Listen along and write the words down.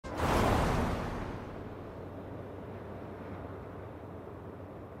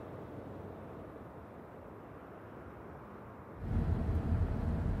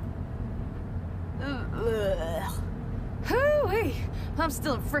I'm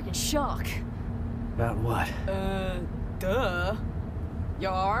still in freaking shock. About what? Duh.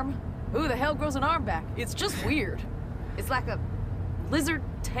 Your arm? Who the hell grows an arm back? It's just weird. It's like a lizard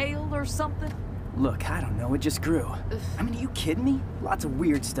tail or something. Look, I don't know, it just grew. I mean, are you kidding me? Lots of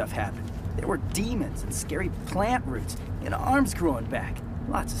weird stuff happened. There were demons and scary plant roots, and arms growing back.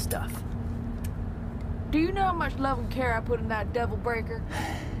 Lots of stuff. Do you know how much love and care I put in that devil breaker?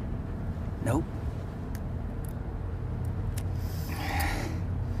 Nope.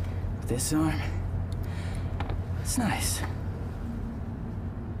 This arm, it's nice.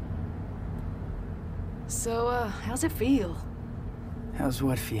 So, how's it feel? How's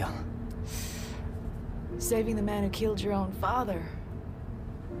what feel? Saving the man who killed your own father.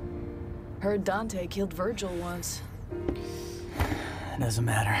 Heard Dante killed Virgil once. It doesn't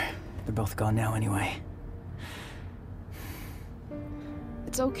matter. They're both gone now anyway.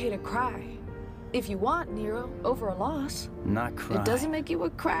 It's okay to cry. If you want, Nero, over a loss. I'm not crying. It doesn't make you a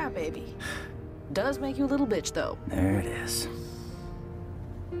crybaby. Does make you a little bitch, though. There it is.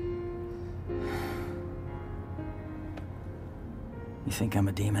 You think I'm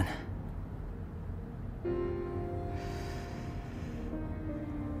a demon?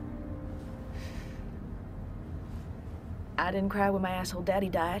 I didn't cry when my asshole daddy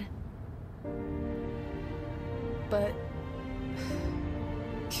died. But...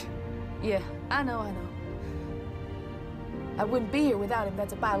 yeah, I know. I wouldn't be here without him,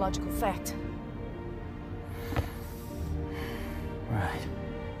 that's a biological fact. Right.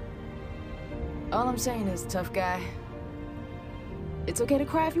 All I'm saying is, tough guy, it's okay to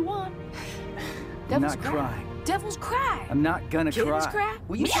cry if you want. I'm not crying. Devils cry. I'm not gonna Kittens cry. cry.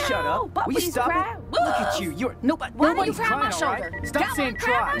 Will you Meow. shut up? Will you Puppies stop cry. it? Look at you. You're nobody's Why don't you cry on crying, my all right? shoulder? Stop Come saying on,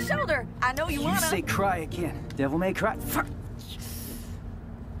 cry cry. on my shoulder. I know you wanna. You say cry again. Devil may cry. Fuck.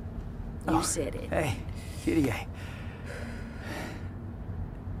 You said it. Hey, Kitty.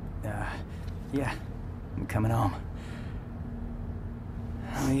 Yeah, I'm coming home.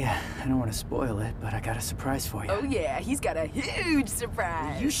 Oh yeah, I don't want to spoil it, but I got a surprise for you. Oh yeah, he's got a huge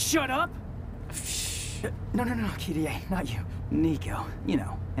surprise. You shut up! No, Kitty, not you. Nico, you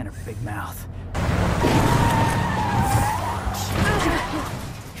know, and her big mouth.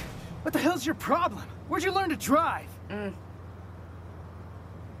 What the hell's your problem? Where'd you learn to drive?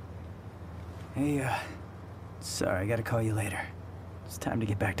 Hey, sorry, I gotta call you later. It's time to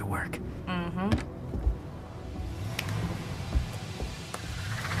get back to work.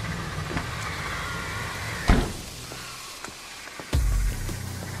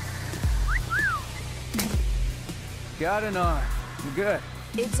 Got an arm. You're good.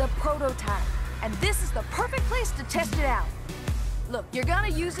 It's a prototype, and this is the perfect place to test it out. Look, you're gonna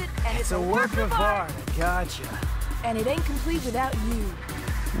use it, and it's a work of art. Gotcha. And it ain't complete without you.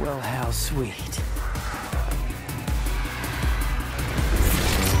 Well, how sweet.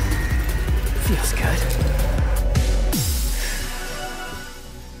 Feels good.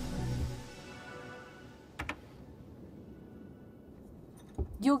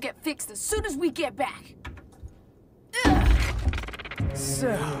 You'll get fixed as soon as we get back.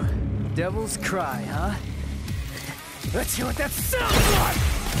 So, devil's cry, huh? Let's hear what that sounds like!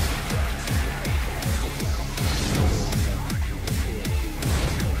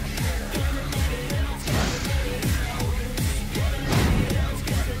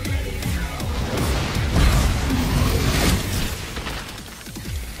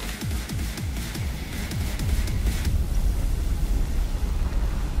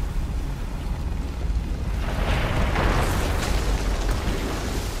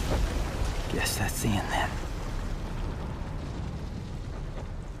 Guess that's the end then.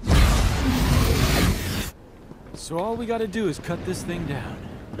 So all we gotta do is cut this thing down.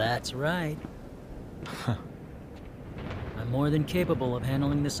 That's right. I'm more than capable of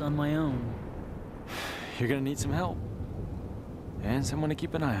handling this on my own. You're gonna need some help. And someone to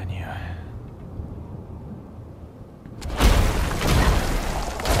keep an eye on you.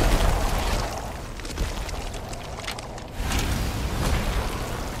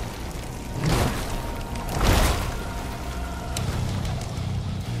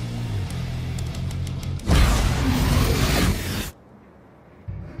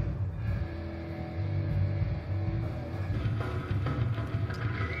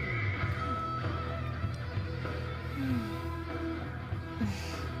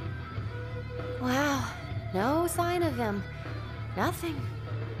 Wow, no sign of him. Nothing.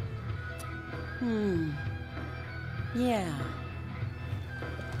 Yeah.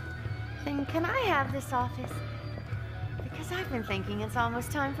 Then can I have this office? Because I've been thinking it's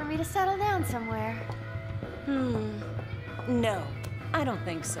almost time for me to settle down somewhere. No, I don't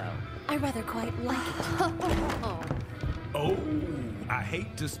think so. I rather quite like it. Oh, I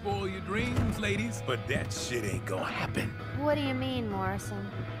hate to spoil your dreams, ladies, but that shit ain't gonna happen. What do you mean, Morrison?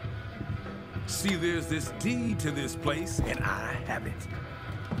 See, there's this deed to this place, and I have it.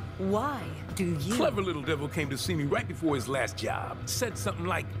 Why do you? Clever little devil came to see me right before his last job. Said something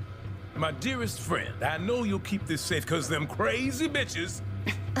like, "My dearest friend, I know you'll keep this safe because them crazy bitches..."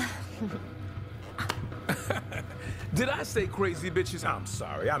 Did I say crazy bitches? I'm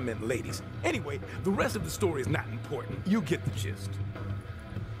sorry, I meant ladies. Anyway, the rest of the story is not important. You get the gist.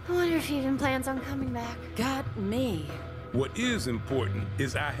 I wonder if he even plans on coming back. Got me. What is important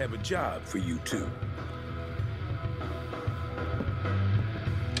is I have a job for you too.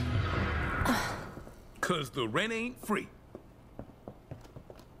 Cause the rent ain't free.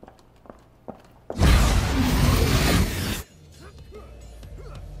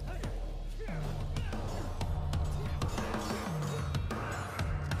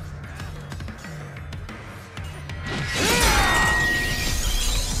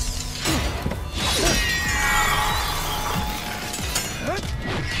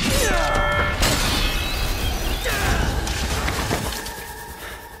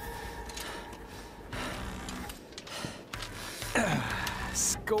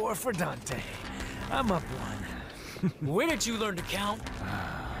 Score for Dante. I'm up one. Where did you learn to count?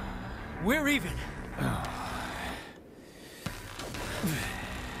 We're even.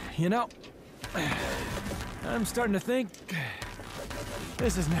 You know, I'm starting to think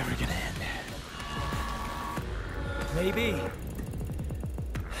this is never gonna end. Maybe.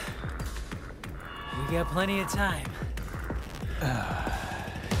 We got plenty of time.